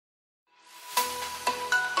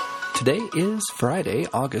Today is Friday,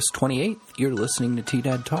 August 28th. You're listening to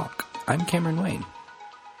T-Dad Talk. I'm Cameron Wayne.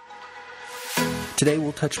 Today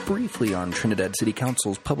we'll touch briefly on Trinidad City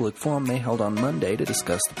Council's public forum they held on Monday to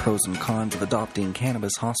discuss the pros and cons of adopting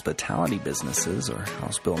cannabis hospitality businesses, or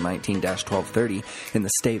House Bill 19-1230. In the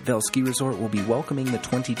state, Vail Ski Resort will be welcoming the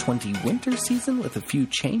 2020 winter season with a few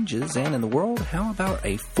changes. And in the world, how about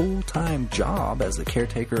a full-time job as the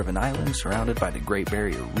caretaker of an island surrounded by the Great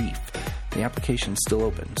Barrier Reef? The application's still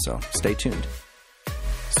open, so stay tuned.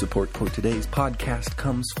 Support for today's podcast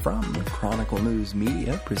comes from Chronicle News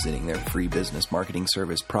Media, presenting their free business marketing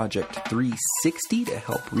service Project 360 to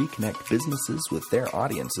help reconnect businesses with their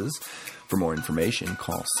audiences. For more information,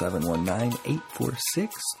 call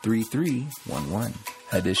 719-846-3311.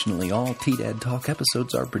 Additionally, all T-Dad Talk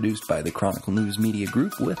episodes are produced by the Chronicle News Media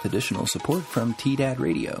Group with additional support from T-Dad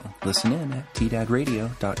Radio. Listen in at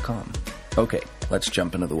tdadradio.com. Okay, let's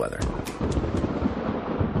jump into the weather.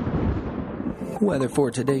 Weather for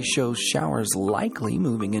today shows showers likely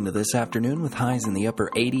moving into this afternoon with highs in the upper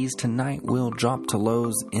 80s. Tonight will drop to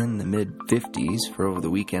lows in the mid-50s. For over the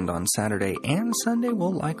weekend on Saturday and Sunday,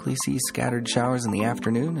 we'll likely see scattered showers in the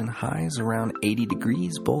afternoon and highs around 80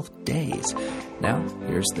 degrees both days. Now,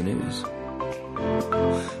 here's the news.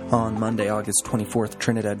 On Monday, August 24th,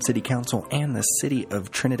 Trinidad City Council and the City of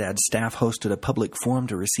Trinidad staff hosted a public forum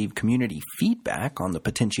to receive community feedback on the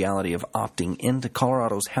potentiality of opting into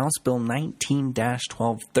Colorado's House Bill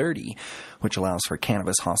 19-1230, which allows for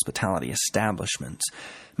cannabis hospitality establishments.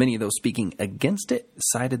 Many of those speaking against it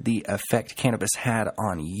cited the effect cannabis had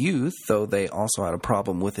on youth, though they also had a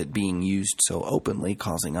problem with it being used so openly,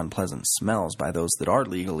 causing unpleasant smells by those that are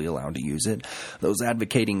legally allowed to use it. Those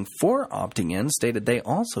advocating for opting in stated they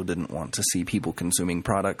also didn't want to see people consuming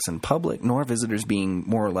products in public, nor visitors being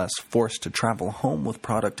more or less forced to travel home with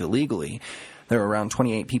product illegally. There were around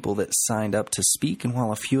 28 people that signed up to speak, and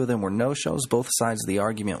while a few of them were no-shows, both sides of the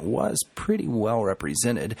argument was pretty well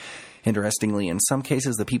represented. Interestingly, in some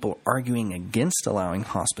cases, the people arguing against allowing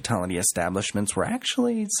hospitality establishments were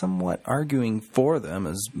actually somewhat arguing for them,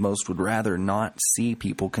 as most would rather not see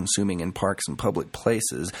people consuming in parks and public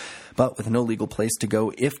places. But with no legal place to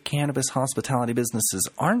go, if cannabis hospitality businesses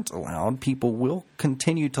aren't allowed, people will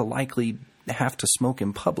continue to likely have to smoke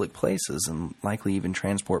in public places and likely even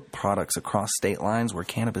transport products across state lines where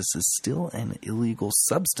cannabis is still an illegal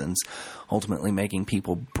substance, ultimately making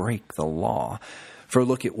people break the law. For a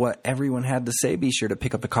look at what everyone had to say, be sure to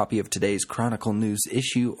pick up a copy of today's Chronicle News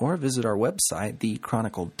issue or visit our website,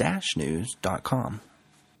 thechronicle-news.com.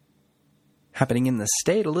 Happening in the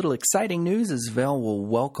state, a little exciting news is Vail will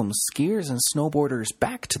welcome skiers and snowboarders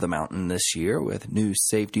back to the mountain this year with new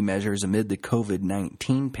safety measures amid the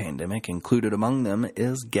COVID-19 pandemic. Included among them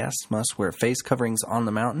is guests must wear face coverings on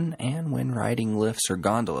the mountain and when riding lifts or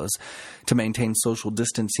gondolas. To maintain social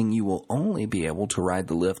distancing, you will only be able to ride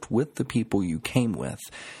the lift with the people you came with.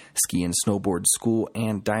 Ski and snowboard school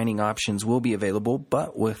and dining options will be available,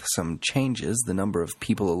 but with some changes, the number of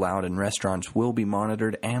people allowed in restaurants will be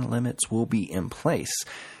monitored and limits will be in place.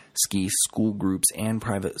 Ski school groups and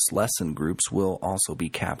private lesson groups will also be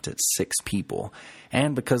capped at 6 people.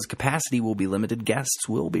 And because capacity will be limited, guests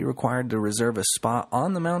will be required to reserve a spot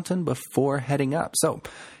on the mountain before heading up. So,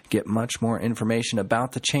 get much more information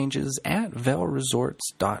about the changes at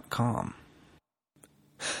vailresorts.com.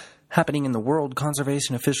 Happening in the world,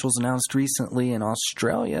 conservation officials announced recently in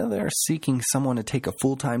Australia they're seeking someone to take a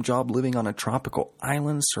full-time job living on a tropical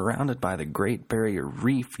island surrounded by the Great Barrier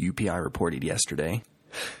Reef, UPI reported yesterday.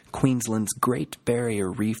 Queensland's Great Barrier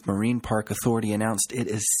Reef Marine Park Authority announced it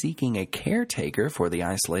is seeking a caretaker for the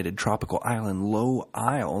isolated tropical island Low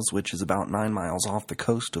Isles, which is about 9 miles off the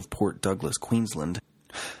coast of Port Douglas, Queensland.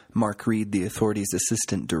 Mark Reed, the authority's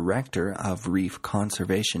assistant director of Reef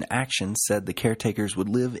Conservation Action, said the caretakers would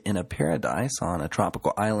live in a paradise on a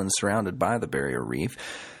tropical island surrounded by the barrier reef.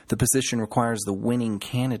 The position requires the winning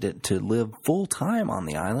candidate to live full-time on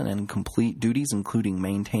the island and complete duties including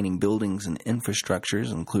maintaining buildings and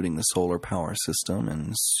infrastructures, including the solar power system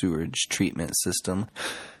and sewage treatment system,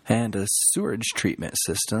 as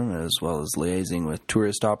well as liaising with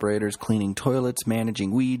tourist operators, cleaning toilets,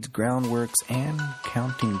 managing weeds, groundworks, and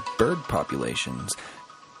counting bird populations.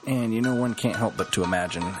 And one can't help but to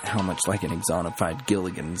imagine how much like an exonified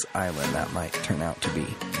Gilligan's Island that might turn out to be.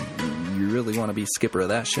 You really want to be skipper of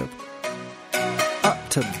that ship?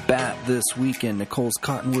 to bat this weekend. Nicole's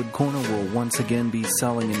Cottonwood Corner will once again be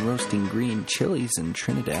selling and roasting green chilies in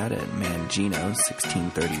Trinidad at Mangino's,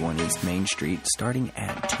 1631 East Main Street, starting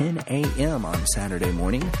at 10 a.m. on Saturday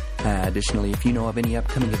morning. Additionally, if you know of any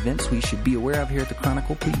upcoming events we should be aware of here at the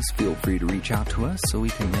Chronicle, please feel free to reach out to us so we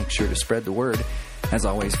can make sure to spread the word. As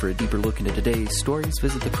always, for a deeper look into today's stories,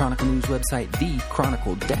 visit the Chronicle News website,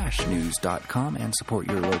 thechronicle-news.com, and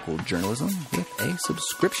support your local journalism with a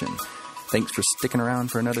subscription. Thanks for sticking around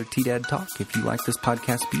for another T-Dad Talk. If you like this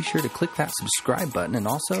podcast, be sure to click that subscribe button and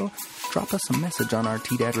also drop us a message on our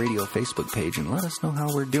T-Dad Radio Facebook page and let us know how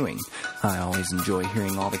we're doing. I always enjoy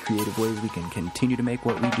hearing all the creative ways we can continue to make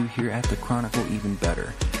what we do here at the Chronicle even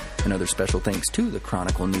better. Another special thanks to the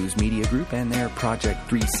Chronicle News Media Group and their Project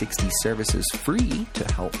 360 services, free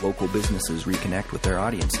to help local businesses reconnect with their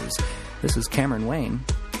audiences. This is Cameron Wayne.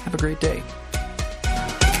 Have a great day.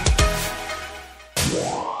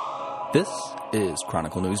 This is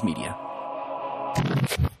Chronicle News Media.